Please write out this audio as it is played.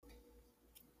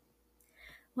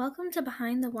Welcome to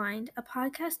Behind the Wind, a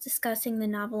podcast discussing the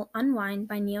novel Unwind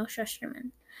by Neil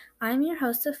Shusterman. I'm your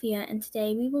host, Sophia, and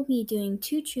today we will be doing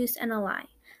Two Truths and a Lie.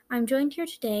 I'm joined here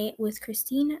today with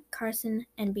Christine, Carson,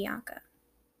 and Bianca.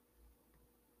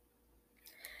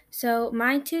 So,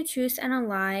 my two truths and a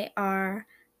lie are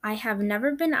I have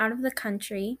never been out of the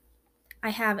country, I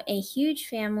have a huge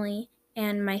family,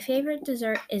 and my favorite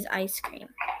dessert is ice cream.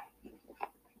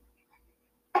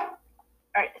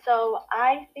 Alright, so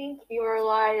I think your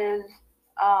lie is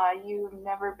you've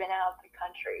never been out of the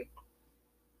country.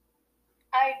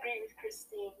 I agree with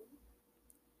Christine.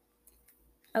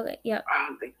 Okay, yep. I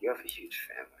don't think you have a huge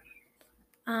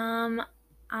family.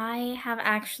 I have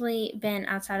actually been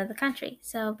outside of the country,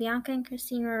 so Bianca and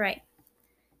Christine were right.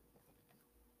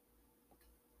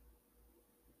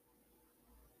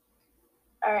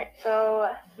 Alright, so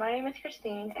my name is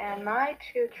Christine, and my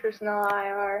two truths and a lie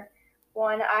are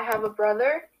 1, I have a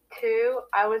brother, 2,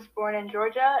 I was born in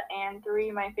Georgia, and 3,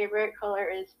 my favorite color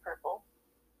is purple.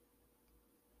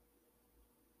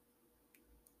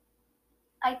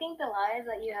 I think the lie is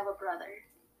that you have a brother.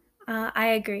 I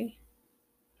agree.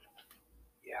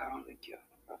 Yeah, I don't think you have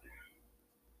a brother.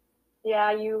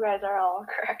 Yeah, you guys are all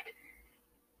correct.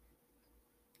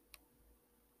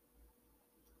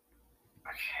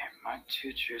 Okay, my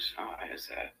two truths is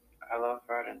that I love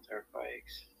riding dirt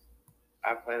bikes,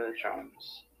 I play the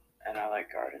drums, and I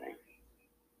like gardening.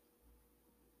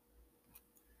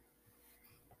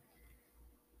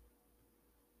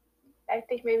 I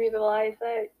think maybe the lie is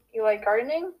that you like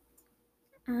gardening.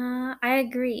 I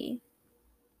agree.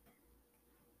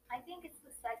 I think it's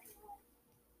the second one.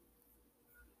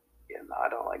 Yeah, no, I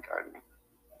don't like gardening.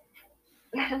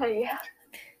 Yeah.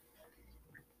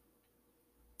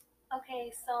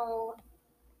 Okay, so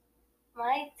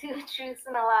my two truths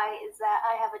and a lie is that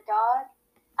I have a dog,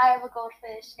 I have a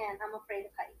goldfish, and I'm afraid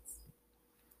of heights.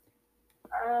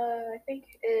 I think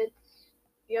it's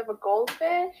you have a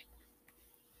goldfish.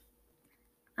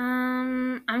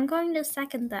 I'm going to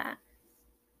second that.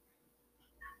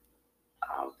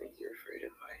 I don't think you're afraid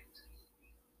of heights.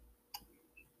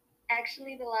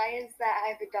 Actually, the lie is that I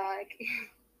have a dog.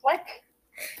 What?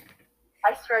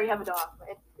 I swear you have a dog,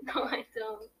 but No, I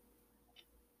don't.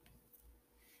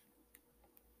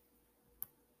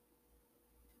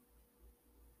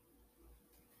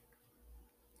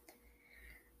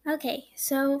 Okay,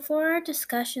 so for our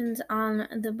discussions on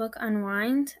the book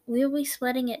Unwind, we will be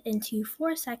splitting it into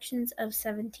 4 sections of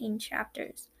 17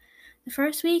 chapters. The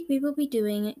first week we will be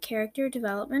doing character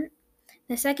development.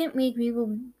 The second week we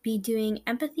will be doing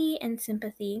empathy and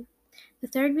sympathy. The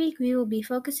third week we will be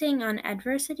focusing on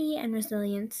adversity and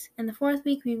resilience. And the fourth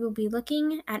week we will be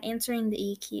looking at answering the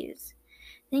EQs.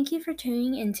 Thank you for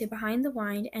tuning into Behind the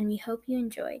Wind, and we hope you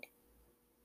enjoyed.